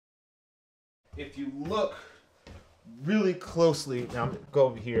if you look really closely, now I'm gonna go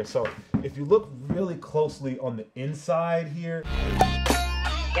over here. So if you look really closely on the inside here.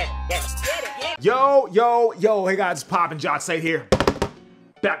 Yo, hey guys, it's Pop and Jacques Slade here.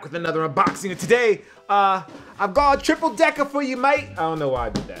 Back with another unboxing, and today, I've got a triple decker for you, mate. I don't know why I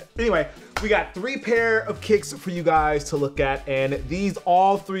did that. Anyway, we got 3 pair of kicks for you guys to look at, and these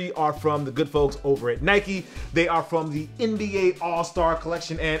all 3 are from the good folks over at Nike. They are from the NBA All-Star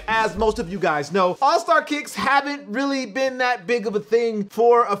collection, and as most of you guys know, All-Star kicks haven't really been that big of a thing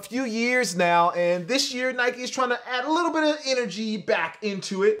for a few years now, and this year Nike is trying to add a little bit of energy back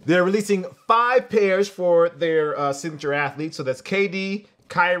into it. They're releasing 5 pairs for their signature athletes, so that's KD,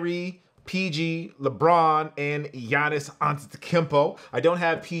 Kyrie, PG, LeBron, and Giannis Antetokounmpo. I don't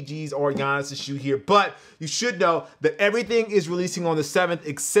have PG's or Giannis' shoe here, but you should know that everything is releasing on the 7th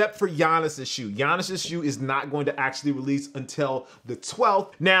except for Giannis' shoe. Giannis' shoe is not going to actually release until the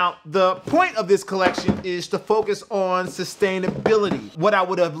 12th. Now, the point of this collection is to focus on sustainability. What I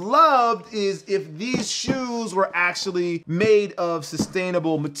would have loved is if these shoes were actually made of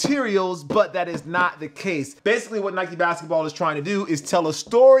sustainable materials, but that is not the case. Basically, what Nike Basketball is trying to do is tell a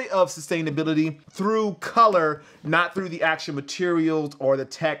story of sustainability through color, not through the actual materials or the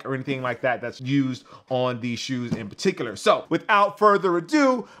tech or anything like that that's used on these shoes in particular. So without further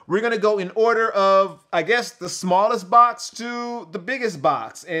ado, we're gonna go in order of, I guess, the smallest box to the biggest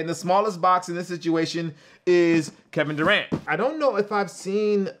box. And the smallest box in this situation is Kevin Durant. I don't know if I've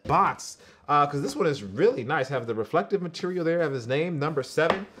seen box, because this one is really nice. Have the reflective material there, have his name, number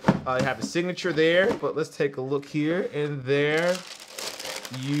 7. Have his signature there, but let's take a look here, and there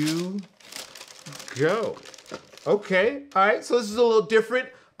you go. Okay, all right, so this is a little different.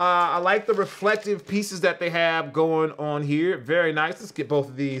 I like the reflective pieces that they have going on here. Very nice. Let's get both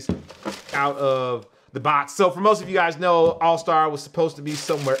of these out of the box. So for most of you guys know, All-Star was supposed to be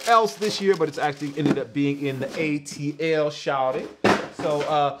somewhere else this year, but it's actually ended up being in the ATL, shouting.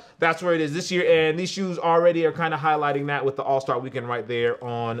 So that's where it is this year, and these shoes already are kind of highlighting that with the All-Star weekend right there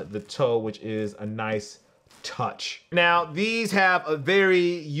on the toe, which is a nice touch. Now, these have a very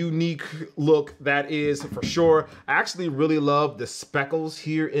unique look, that is for sure. I actually really love the speckles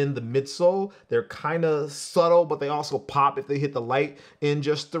here in the midsole. They're kind of subtle, but they also pop if they hit the light in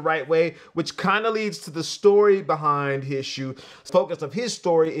just the right way, which kind of leads to the story behind his shoe. The focus of his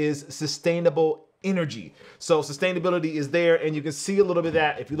story is sustainable energy. So sustainability is there, and you can see a little bit of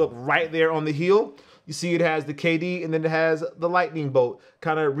that if you look right there on the heel. You see it has the KD, and then it has the lightning bolt,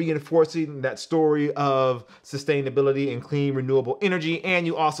 kind of reinforcing that story of sustainability and clean, renewable energy. And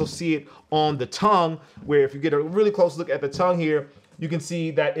you also see it on the tongue, where if you get a really close look at the tongue here, you can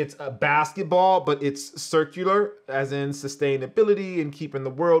see that it's a basketball, but it's circular, as in sustainability and keeping the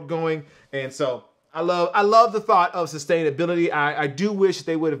world going. And so I love the thought of sustainability. I do wish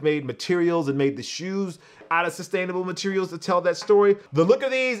they would have made materials and made the shoes out of sustainable materials to tell that story. The look of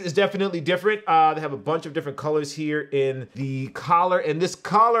these is definitely different. They have a bunch of different colors here in the collar, and this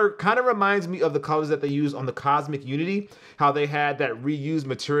collar kind of reminds me of the colors that they use on the Cosmic Unity, how they had that reused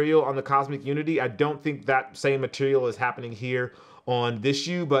material on the Cosmic Unity. I don't think that same material is happening here on this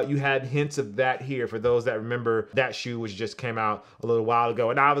shoe, but you had hints of that here for those that remember that shoe, which just came out a little while ago.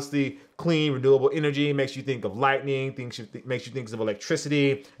 And obviously, clean, renewable energy makes you think of lightning, makes you think of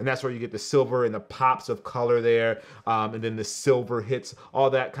electricity, and that's where you get the silver and the pops of color there. And then the silver hits, all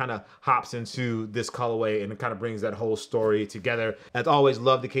that kind of hops into this colorway, and it kind of brings that whole story together. As always,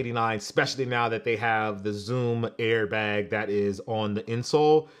 love the KD line, especially now that they have the Zoom airbag that is on the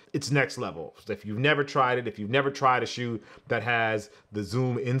insole. It's next level. So if you've never tried it, if you've never tried a shoe that has the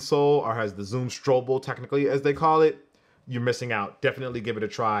Zoom insole, or has the Zoom Strobel, technically, as they call it, you're missing out. Definitely give it a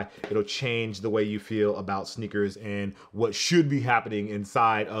try. It'll change the way you feel about sneakers and what should be happening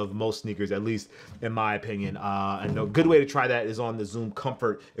inside of most sneakers, at least in my opinion. And a good way to try that is on the Zoom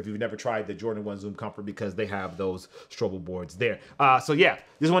Comfort, if you've never tried the Jordan 1 Zoom Comfort, because they have those Strobel boards there. So yeah,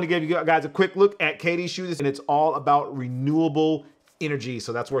 just want to give you guys a quick look at KD's shoes, and it's all about renewable energy.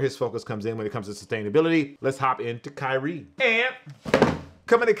 So that's where his focus comes in when it comes to sustainability. Let's hop into Kyrie. And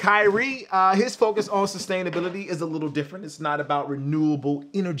coming to Kyrie, his focus on sustainability is a little different. It's not about renewable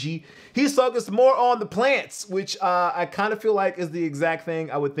energy. He's focused more on the plants, which I kind of feel like is the exact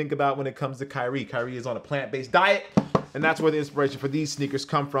thing I would think about when it comes to Kyrie. Kyrie is on a plant-based diet, and that's where the inspiration for these sneakers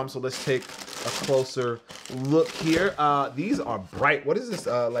come from. So let's take a closer look here. These are bright. What is this?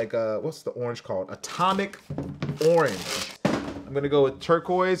 What's the orange called? Atomic orange. I'm gonna go with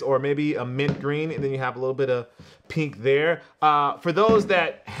turquoise or maybe a mint green, and then you have a little bit of pink there. For those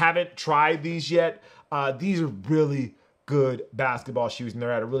that haven't tried these yet, these are really good basketball shoes, and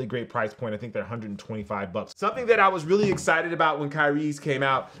they're at a really great price point. I think they're 125 bucks. Something that I was really excited about when Kyrie's came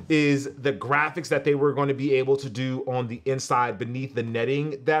out is the graphics that they were going to be able to do on the inside beneath the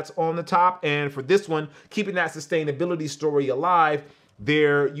netting that's on the top. And for this one, keeping that sustainability story alive,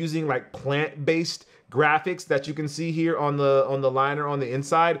 they're using like plant-based graphics that you can see here on the liner on the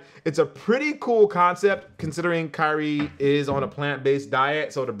inside. It's a pretty cool concept considering Kyrie is on a plant-based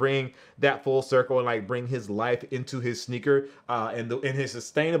diet. So to bring that full circle and like bring his life into his sneaker and his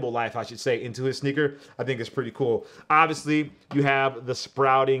sustainable life, I should say, into his sneaker, I think it's pretty cool. Obviously, you have the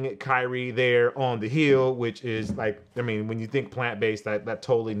sprouting Kyrie there on the heel, which is like, I mean, when you think plant-based, that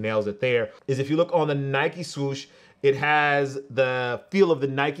totally nails it there. Is if you look on the Nike swoosh, it has the feel of the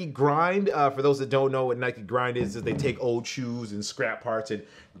Nike grind. For those that don't know what Nike grind is they take old shoes and scrap parts and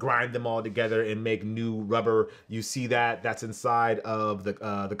grind them all together and make new rubber. You see that's inside of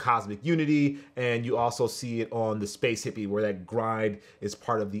the Cosmic Unity, and you also see it on the Space Hippie where that grind is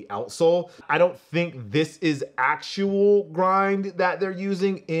part of the outsole. I don't think this is actual grind that they're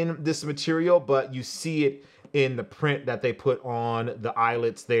using in this material, but you see it in the print that they put on the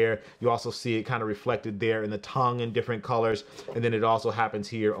eyelets there. You also see it kind of reflected there in the tongue in different colors. And then it also happens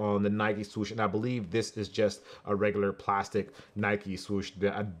here on the Nike swoosh. And I believe this is just a regular plastic Nike swoosh.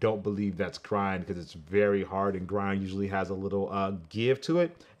 I don't believe that's grind because it's very hard, and grind usually has a little give to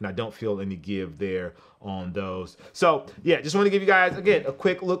it. And I don't feel any give there on those. So yeah, just want to give you guys, again, a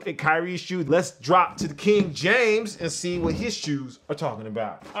quick look at Kyrie's shoes. Let's drop to the King James and see what his shoes are talking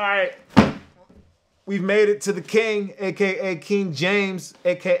about. All right. We've made it to the King, aka King James,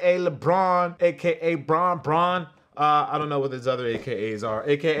 aka LeBron, aka Bron. I don't know what his other AKAs are,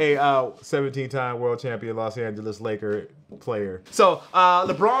 aka 17-time world champion Los Angeles Laker player. So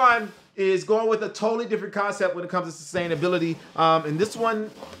LeBron is going with a totally different concept when it comes to sustainability. And this one,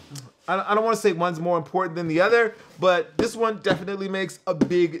 I don't want to say one's more important than the other, but this one definitely makes a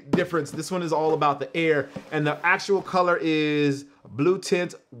big difference. This one is all about the air, and the actual color is blue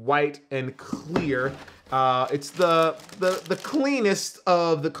tint, white, and clear. It's the cleanest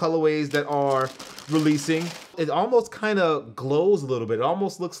of the colorways that are releasing. It almost kind of glows a little bit. It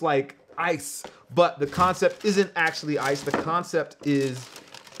almost looks like ice, but the concept isn't actually ice. The concept is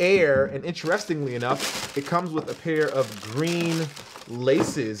air, and interestingly enough, it comes with a pair of green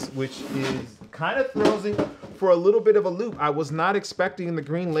laces, which is kind of throws it for a little bit of a loop. I was not expecting the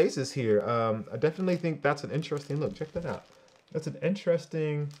green laces here. I definitely think that's an interesting look. Check that out. That's an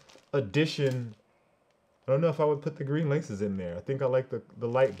interesting addition. I don't know if I would put the green laces in there. I think I like the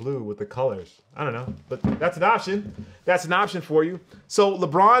light blue with the colors. I don't know, but that's an option. That's an option for you. So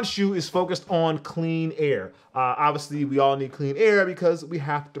LeBron's shoe is focused on clean air. Obviously, we all need clean air because we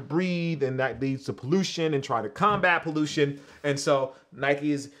have to breathe, and that leads to pollution and try to combat pollution. And so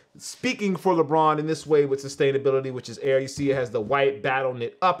Nike is speaking for LeBron in this way with sustainability, which is air. You see it has the white battle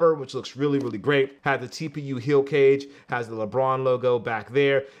knit upper, which looks really, really great. Has the TPU heel cage, has the LeBron logo back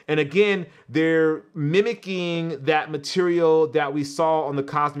there. And again, they're mimicking that material that we saw on the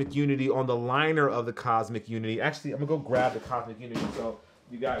Cosmic Unity, on the liner of the Cosmic Unity. Actually, I'm gonna go grab the Cosmic Unity so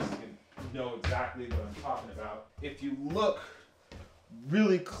you guys can know exactly what I'm talking about. If you look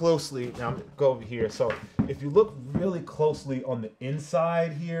really closely, now I'm gonna go over here. So if you look really closely on the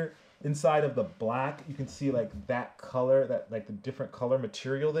inside here, inside of the black, you can see like that color, that like the different color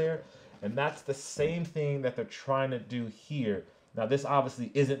material there. And that's the same thing that they're trying to do here. Now this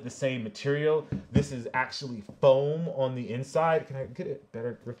obviously isn't the same material. This is actually foam on the inside. Can I get a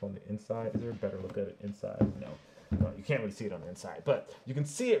better grip on the inside? Is there a better look at it inside? No. No, you can't really see it on the inside, but you can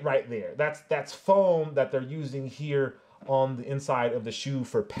see it right there. That's foam that they're using here on the inside of the shoe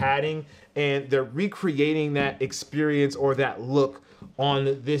for padding, and they're recreating that experience or that look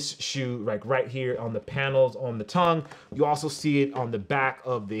on this shoe, like right here on the panels on the tongue. You also see it on the back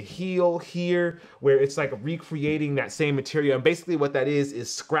of the heel here, where it's like recreating that same material. And basically what that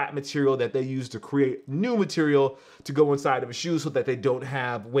is scrap material that they use to create new material to go inside of a shoe so that they don't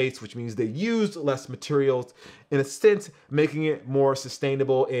have waste, which means they used less materials, in a sense, making it more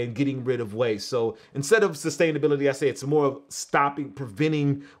sustainable and getting rid of waste. So instead of sustainability, I say it's more of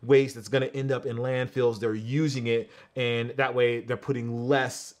preventing waste that's gonna end up in landfills. They're using it, and that way they're putting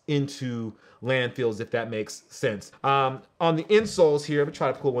less into landfills, if that makes sense. On the insoles here, I'm gonna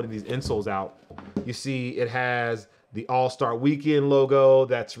try to pull one of these insoles out. You see it has the All-Star Weekend logo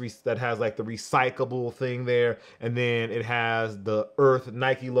that has like the recyclable thing there. And then it has the Earth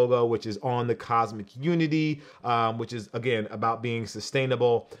Nike logo, which is on the Cosmic Unity, which is, again, about being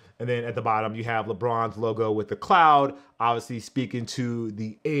sustainable. And then at the bottom, you have LeBron's logo with the cloud, obviously speaking to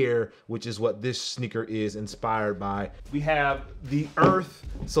the air, which is what this sneaker is inspired by. We have the Earth.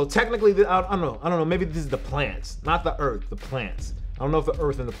 So technically, I don't know, maybe this is the plants, not the Earth, the plants. I don't know if the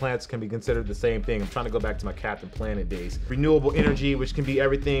Earth and the plants can be considered the same thing. I'm trying to go back to my Captain Planet days. Renewable energy, which can be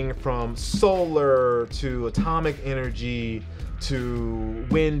everything from solar to atomic energy to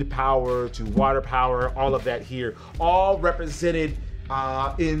wind power to water power, all of that here, all represented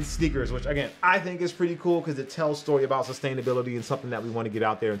in sneakers, which again, I think is pretty cool because it tells a story about sustainability, and something that we want to get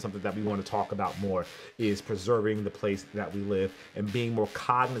out there and something that we want to talk about more is preserving the place that we live and being more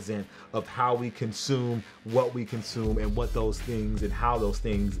cognizant of how we consume, what we consume, and what those things and how those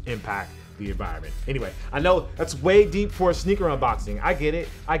things impact the environment. Anyway, I know that's way deep for a sneaker unboxing. I get it,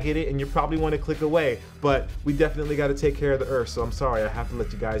 and you probably want to click away, but we definitely got to take care of the earth, so I'm sorry, I have to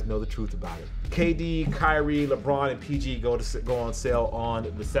let you guys know the truth about it. KD, Kyrie, LeBron, and PG go on sale on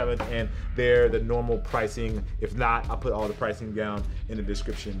the 7th, and they're the normal pricing. If not, I'll put all the pricing down in the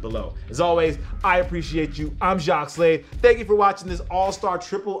description below. As always, I appreciate you. I'm Jacques Slade. Thank you for watching this All-Star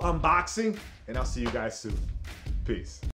Triple unboxing, and I'll see you guys soon. Peace.